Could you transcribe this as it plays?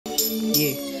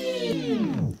Yeah.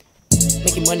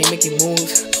 Making money, making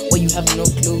moves, where you have no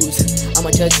clues. I'm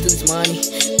a judge to this money,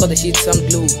 got the shit some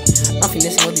glue. I'm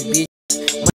finessing all these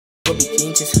bitches, my be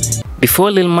inches.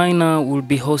 Before Lil Maina will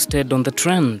be hosted on The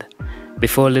Trend,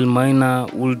 before Lil Maina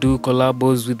will do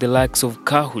collabos with the likes of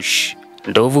Kahush,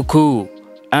 Ndovuku,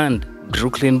 and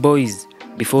Brooklyn Boys,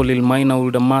 before Lil Maina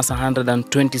would amass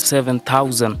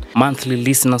 127,000 monthly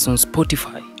listeners on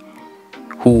Spotify.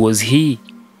 Who was he?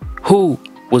 Who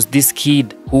was this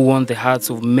kid who won the hearts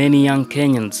of many young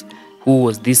Kenyans? Who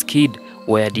was this kid?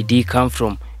 Where did he come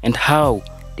from? And how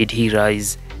did he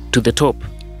rise to the top?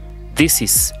 This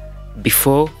is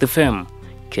Before the Fame,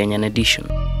 Kenyan edition.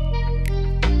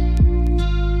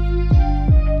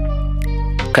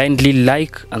 Kindly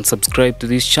like and subscribe to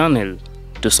this channel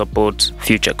to support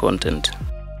future content.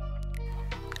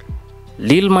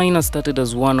 Lil Maina started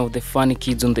as one of the funny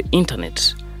kids on the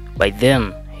internet. By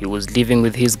then, he was living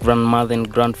with his grandmother and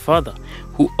grandfather,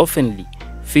 who oftenly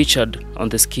featured on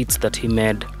the skits that he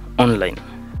made online.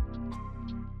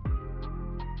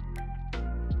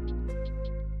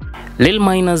 Lil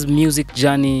Maina's music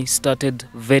journey started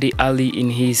very early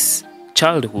in his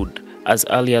childhood. As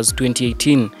early as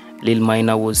 2018, Lil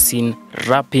Maina was seen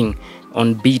rapping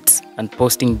on beats and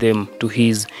posting them to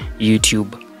his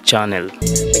YouTube channel.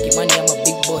 Making money, I'm a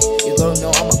big boy. You don't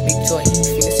know I'm a big toy.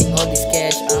 Finishing all this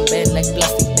cash, I'm bad like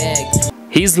plastic bags.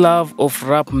 His love of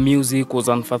rap music was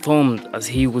unfathomed, as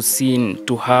he was seen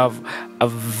to have a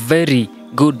very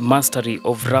good mastery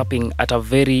of rapping at a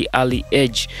very early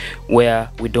age, where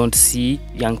we don't see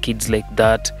young kids like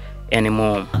that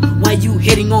anymore. Why you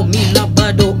hating on me? Na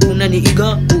bado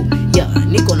unaniiga? Oh yeah,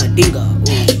 niko na dinga.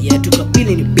 Oh yeah,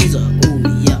 tukapili ni biza. Oh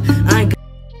yeah.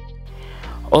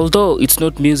 Although it's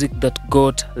not music that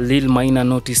got Lil Maina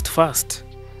noticed first,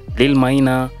 Lil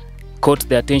Maina caught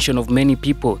the attention of many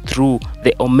people through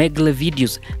the Omegle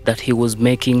videos that he was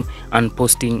making and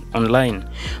posting online.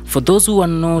 For those who are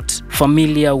not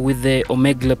familiar with the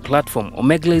Omegle platform,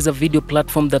 Omegle is a video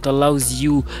platform that allows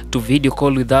you to video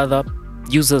call with other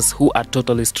users who are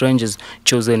totally strangers,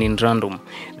 chosen in random.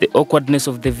 The awkwardness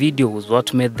of the video was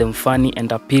what made them funny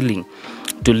and appealing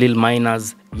to Lil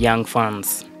Maina's young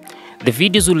fans. The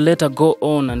videos would later go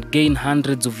on and gain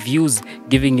hundreds of views,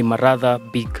 giving him a rather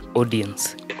big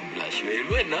audience.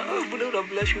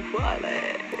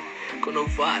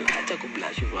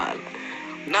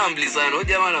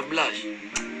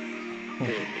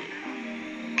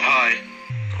 Hi.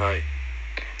 Hi.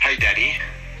 Hey, Daddy.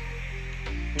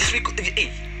 Just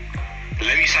hey.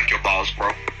 Let me suck your balls,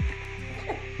 bro.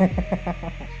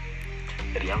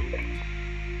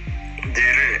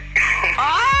 Dere.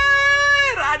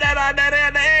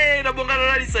 Rada. Hey, nabongana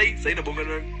nani sahi nabongana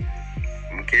nani?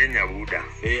 Mkenya buda.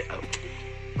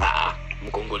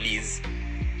 Mkongolizi.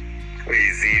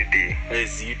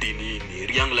 Zidi nini?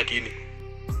 Riang lakini.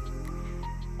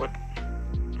 What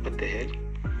the hell?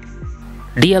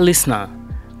 Dear listener,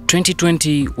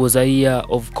 2020 was a year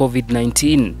of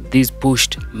COVID-19. This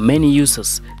pushed many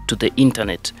users to the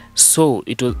internet. So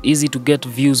it was easy to get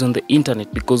views on the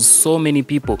internet because so many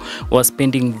people were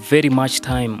spending very much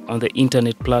time on the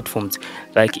internet platforms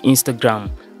like Instagram,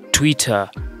 Twitter,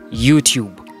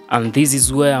 YouTube. And this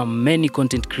is where many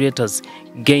content creators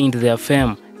gained their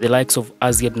fame, the likes of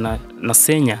Aziad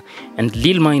Nasenya, and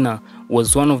Lil Maina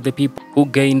was one of the people who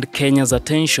gained Kenya's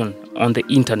attention on the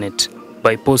internet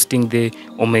by posting the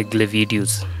Omegle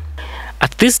videos.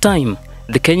 At this time,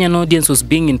 the Kenyan audience was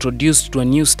being introduced to a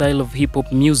new style of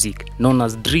hip-hop music known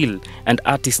as drill, and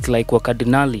artists like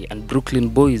Wakadinali and Brooklyn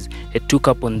Boys had took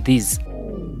up on this.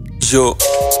 Yo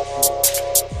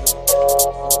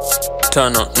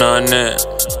Tano nane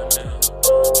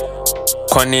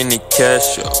Kwa nini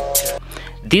kesho?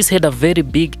 This had a very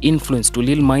big influence to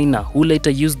Lil Maina, who later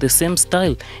used the same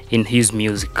style in his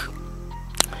music.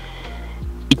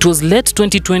 It was late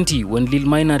 2020 when Lil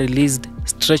Maina released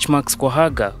Stretch Marks Kwa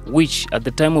Haga, which at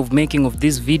the time of making of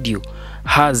this video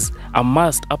has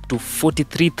amassed up to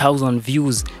 43,000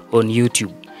 views on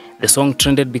YouTube. The song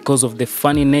trended because of the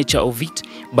funny nature of it,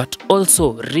 but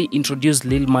also reintroduced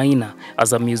Lil Maina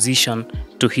as a musician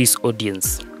to his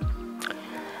audience.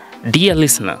 Dear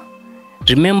listener,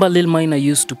 remember Lil Maina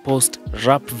used to post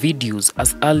rap videos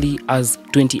as early as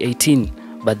 2018,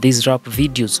 but these rap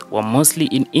videos were mostly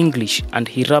in English and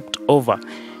he rapped over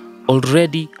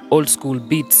already old school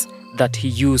beats that he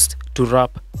used to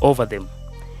rap over them.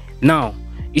 Now,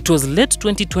 it was late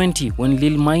 2020 when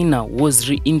Lil Maina was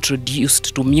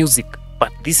reintroduced to music,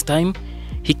 but this time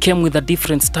he came with a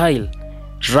different style,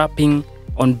 rapping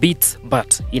on beats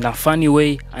but in a funny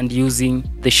way and using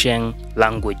the Sheng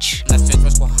language.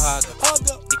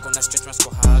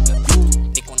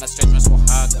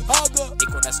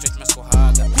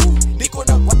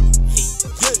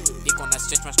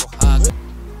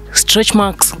 Stretch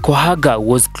marks kwa Haga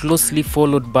was closely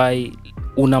followed by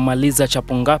Unamaliza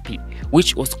Chapongapi,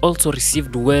 which was also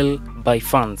received well by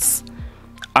fans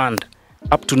and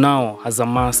up to now has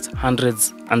amassed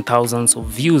hundreds and thousands of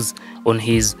views on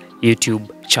his YouTube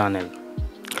channel.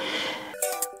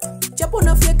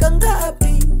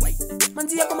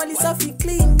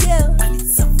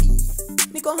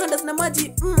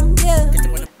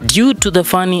 Due to the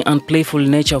funny and playful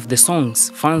nature of the songs,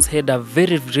 fans had a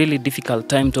really difficult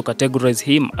time to categorize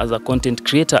him as a content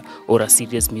creator or a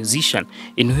serious musician,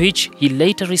 in which he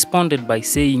later responded by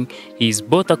saying he is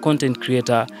both a content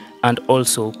creator and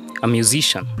also a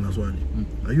musician.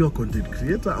 Are you a content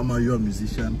creator or are you a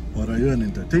musician or are you an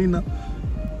entertainer?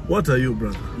 What are you,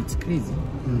 brother? It's crazy.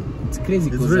 It's crazy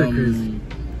because very crazy.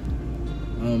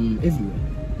 Everywhere.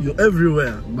 You're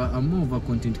everywhere. But I'm more of a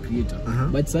content creator.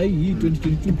 But say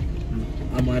 2022,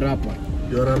 I'm a rapper.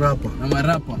 You're a rapper. I'm a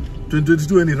rapper.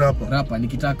 2022 any rapper? Rapper,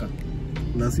 nikitaka.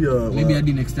 Maybe I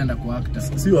didn't extend a actor.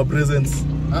 See your presence.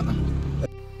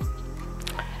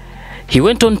 He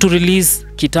went on to release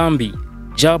Kitambi,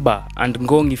 Jaba and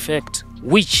Ngong Effect,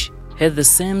 which had the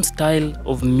same style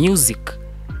of music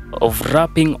of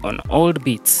rapping on old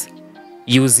beats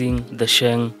using the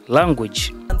Sheng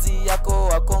language.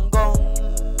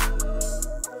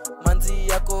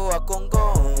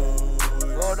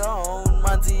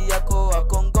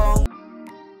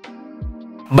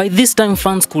 By this time,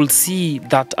 fans could see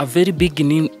that a very big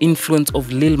influence of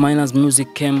Lil Maina's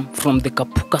music came from the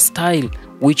Kapuka style,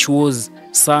 which was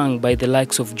sung by the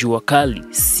likes of Jua Kali,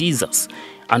 Caesars,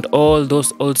 and all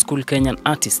those old school Kenyan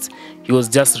artists. He was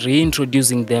just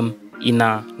reintroducing them in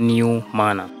a new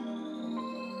manner.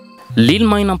 Lil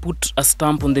Maina put a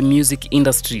stamp on the music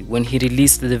industry when he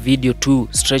released the video to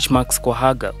Stretch Marks kwa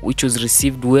Haga, which was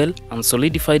received well and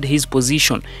solidified his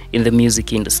position in the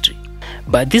music industry.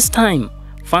 By this time,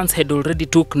 fans had already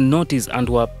took notice and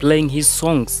were playing his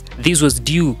songs. This was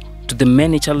due to the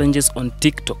many challenges on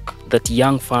TikTok that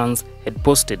young fans had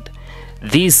posted.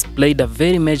 This played a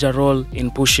very major role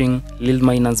in pushing Lil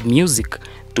Maina's music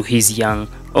to his young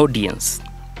audience.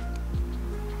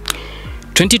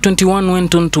 2021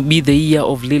 went on to be the year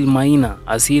of Lil Maina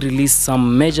as he released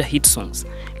some major hit songs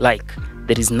like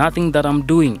There Is Nothing That I'm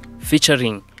Doing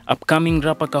featuring upcoming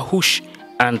rapper Kahush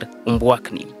and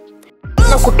Umbwakni.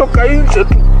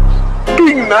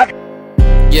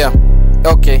 Yeah,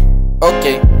 okay.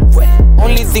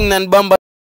 Only thing nan bamba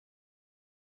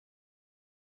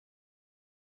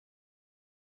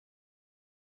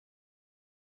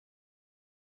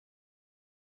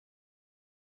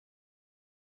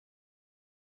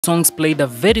songs played a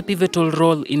very pivotal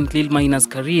role in Lil Maina's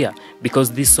career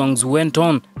because these songs went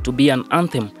on to be an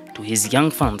anthem to his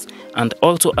young fans and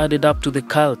also added up to the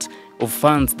cult of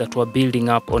fans that were building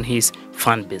up on his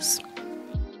fan base.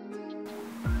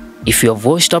 If you have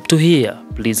watched up to here,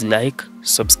 please like,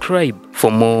 subscribe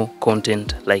for more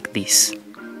content like this.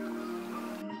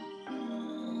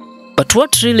 But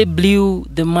what really blew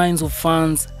the minds of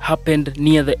fans happened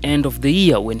near the end of the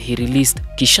year when he released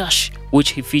Kishash,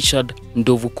 which he featured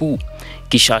Ndovuku.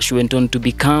 Kishash went on to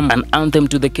become an anthem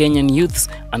to the Kenyan youths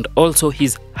and also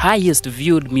his highest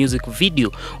viewed music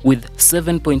video with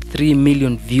 7.3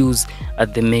 million views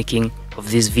at the making of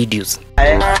these videos.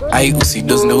 Ai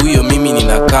usidozna huyo mimi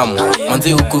ninakamu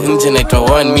manze huku nje naitwa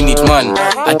 1 minute man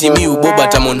ati mi uboba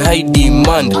tamon high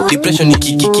demand depression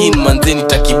ikikikin manze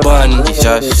nitakiban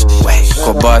Kishash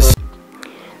kwa basi.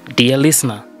 Dear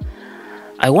listener,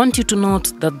 I want you to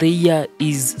note that the year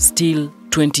is still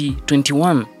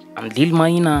 2021 and Lil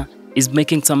Maina is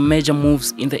making some major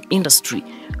moves in the industry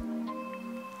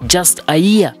just a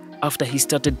year after he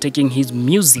started taking his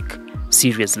music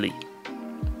seriously.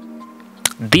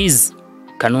 This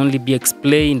can only be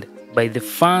explained by the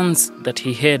fans that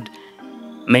he had,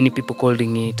 many people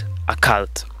calling it a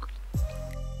cult.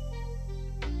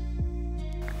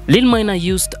 Lil Maina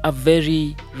used a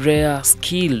very rare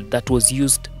skill that was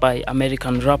used by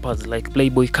American rappers like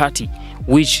Playboy Carti,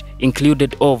 which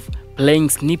included of playing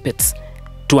snippets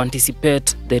to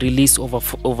anticipate the release of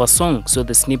a song. So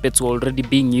the snippets were already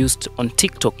being used on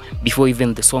TikTok before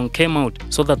even the song came out,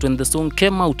 so that when the song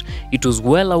came out, it was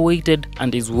well awaited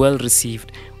and is well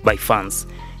received by fans.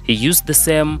 He used the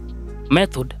same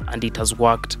method and it has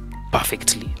worked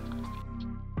perfectly.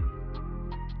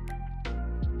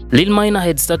 Lil Maina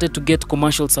had started to get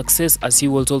commercial success as he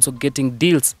was also getting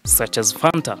deals such as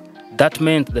Fanta. That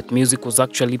meant that music was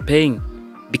actually paying,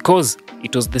 because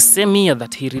it was the same year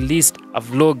that he released a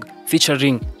vlog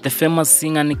featuring the famous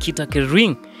singer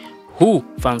NIKITAKERING, who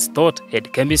fans thought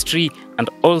had chemistry and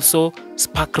also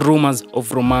sparked rumors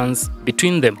of romance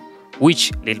between them,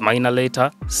 which Lil Maina later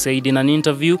said in an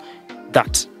interview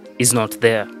that is not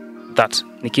there, that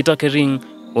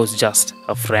NIKITAKERING was just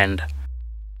a friend.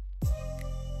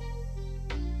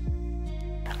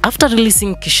 After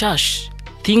releasing Kishash,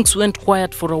 things went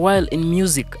quiet for a while in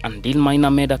music, and Lil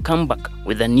Maina made a comeback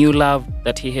with a new love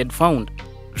that he had found: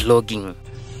 vlogging.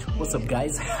 What's up,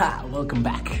 guys? Welcome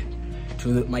back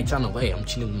to my channel. Hey, I'm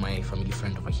chilling with my family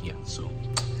friend over here, so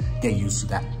get used to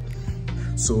that.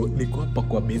 So niko hapa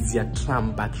kwa base ya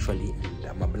Trump actually, and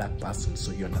I'm a black person,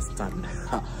 so you understand.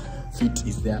 Fit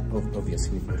is there,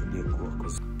 obviously, but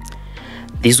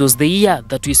this was the year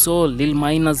that we saw Lil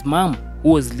Maina's mom, who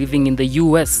was living in the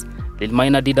US. Lil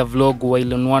Maina did a vlog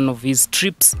while on one of his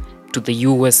trips to the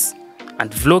US,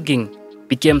 and vlogging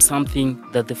became something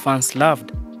that the fans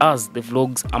loved, as the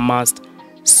vlogs amassed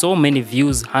so many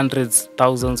views, hundreds,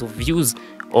 thousands of views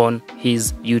on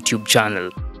his YouTube channel.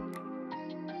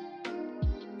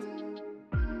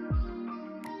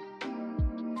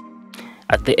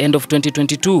 At the end of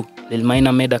 2022, Lil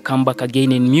Maina made a comeback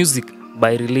again in music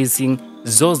by releasing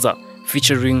Zoza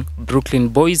featuring Brooklyn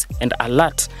Boys and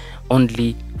Alert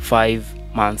only 5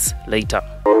 months later.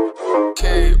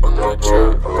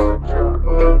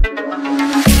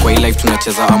 Kwa hii life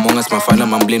tunacheza Among Us, mafala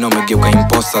mambleno wamegeuka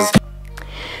imposters.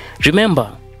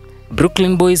 Remember,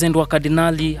 Brooklyn Boys and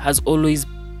Wakadinali has always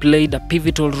played a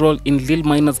pivotal role in Lil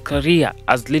Maina's career,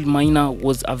 as Lil Maina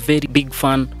was a very big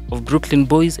fan of Brooklyn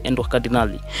Boys and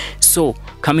Wakadinali. So,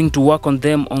 coming to work on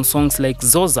them on songs like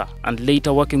Zoza and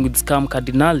later working with Scam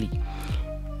Cardinali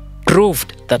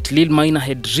proved that Lil Maina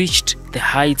had reached the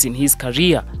heights in his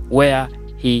career where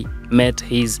he met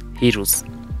his heroes.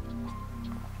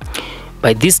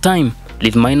 By this time,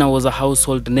 Lil Maina was a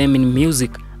household name in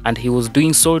music, and he was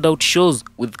doing sold-out shows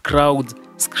with crowds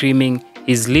screaming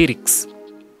his lyrics.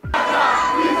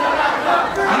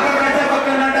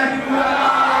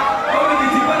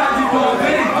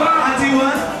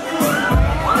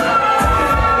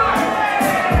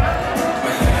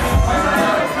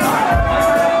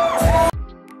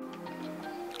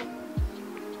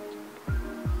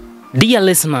 Dear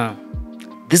listener,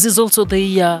 this is also the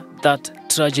year that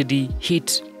tragedy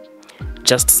hit.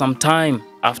 Just some time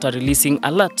after releasing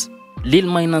Alert, Lil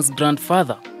Maina's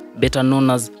grandfather, better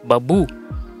known as Babu,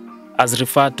 as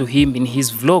referred to him in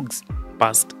his vlogs,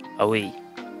 passed away.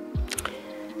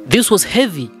 This was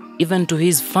heavy even to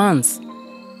his fans,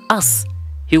 as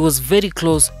he was very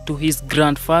close to his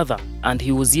grandfather, and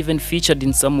he was even featured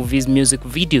in some of his music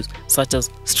videos such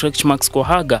as Stretch Marks Kwa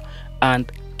Haga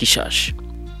and Kishash.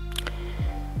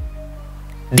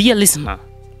 Dear listener,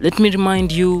 let me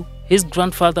remind you, his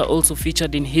grandfather also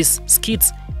featured in his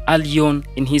skits early on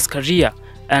in his career,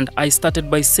 and I started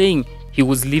by saying he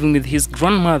was living with his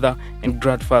grandmother and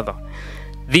grandfather.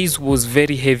 This was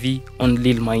very heavy on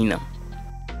Lil Maina.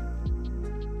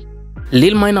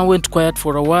 Lil Maina went quiet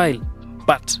for a while,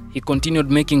 but he continued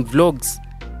making vlogs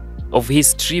of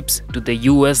his trips to the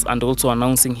US and also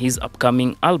announcing his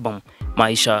upcoming album,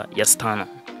 Maisha Yastana.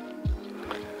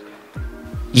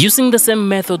 Using the same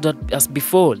method as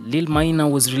before, Lil Maina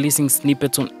was releasing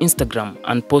snippets on Instagram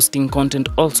and posting content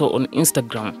also on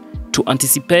Instagram to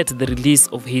anticipate the release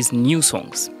of his new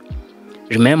songs.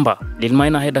 Remember, Lil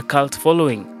Maina had a cult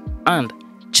following, and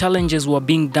challenges were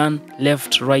being done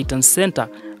left, right and center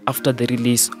after the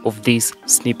release of these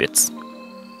snippets.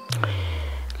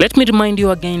 Let me remind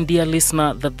you again, dear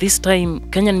listener, that this time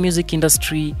Kenyan music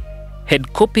industry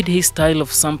had copied his style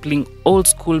of sampling old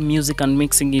school music and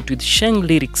mixing it with Sheng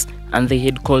lyrics, and they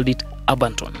had called it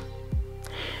Arbantone.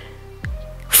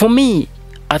 For me,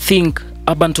 I think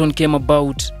Arbantone came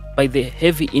about by the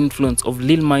heavy influence of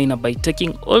Lil Maina by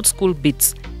taking old school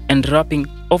beats and rapping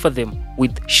over them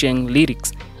with Sheng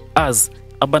lyrics, as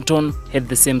Arbantone had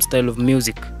the same style of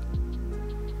music.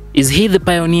 Is he the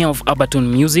pioneer of Arbantone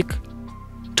music?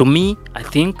 To me, I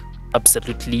think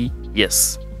absolutely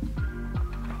yes.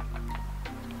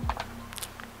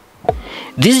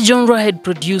 This genre had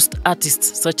produced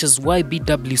artists such as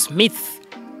YBW Smith,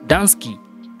 Dansky,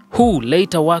 who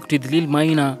later worked with Lil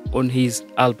Maina on his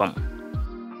album.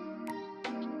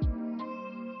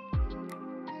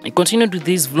 I continued with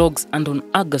these vlogs, and on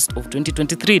August of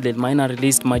 2023, Lil Maina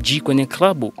released Maji Kwenye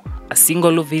Klabu, a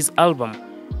single of his album,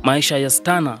 Maisha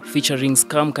Yastana, featuring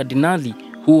Scam Cardinali,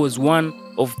 who was one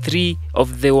of 3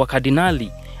 of the Wakadinali,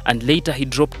 and later he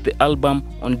dropped the album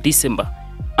on December,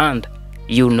 and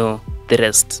you know the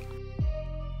rest.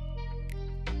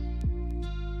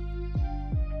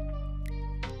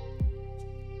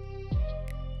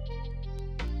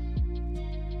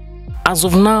 As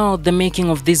of now, the making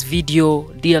of this video,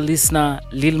 dear listener,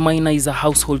 Lil Maina is a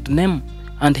household name,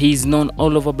 and he is known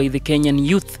all over by the Kenyan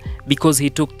youth because he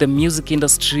took the music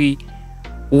industry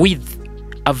with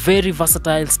a very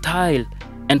versatile style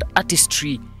and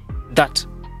artistry that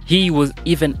he was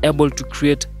even able to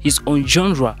create his own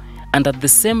genre, and at the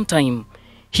same time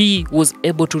he was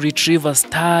able to retrieve a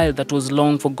style that was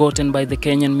long forgotten by the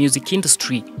Kenyan music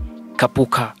industry,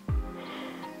 Kapuka.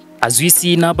 As we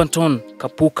see in Arbantone,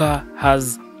 Kapuka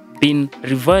has been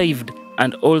revived,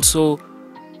 and also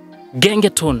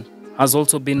Gengeton has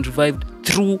also been revived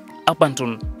through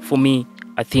Arbantone. For me,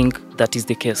 I think that is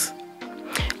the case.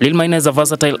 Lil Maina is a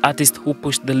versatile artist who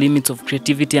pushed the limits of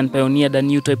creativity and pioneered a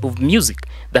new type of music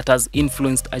that has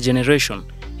influenced a generation.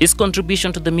 His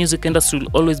contribution to the music industry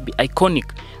will always be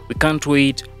iconic. We can't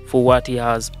wait for what he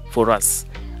has for us.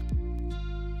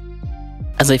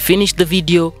 As I finish the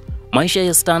video, Maisha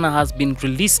Yastana has been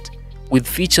released with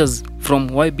features from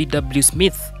YBW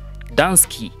Smith,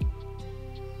 Dansky,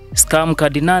 Scam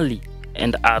Cardinali,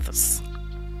 and others.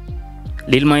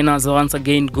 Lil Maina has once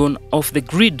again gone off the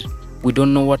grid. We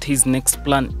don't know what his next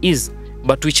plan is,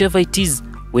 but whichever it is,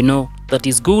 we know that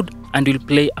he's good and will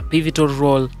play a pivotal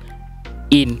role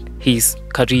in his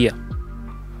career.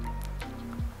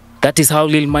 That is how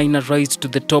Lil Maina rose to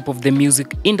the top of the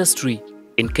music industry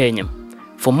in Kenya.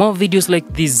 For more videos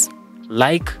like this,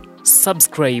 like,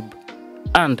 subscribe,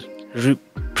 and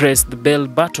press the bell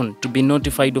button to be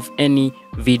notified of any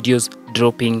videos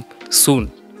dropping soon.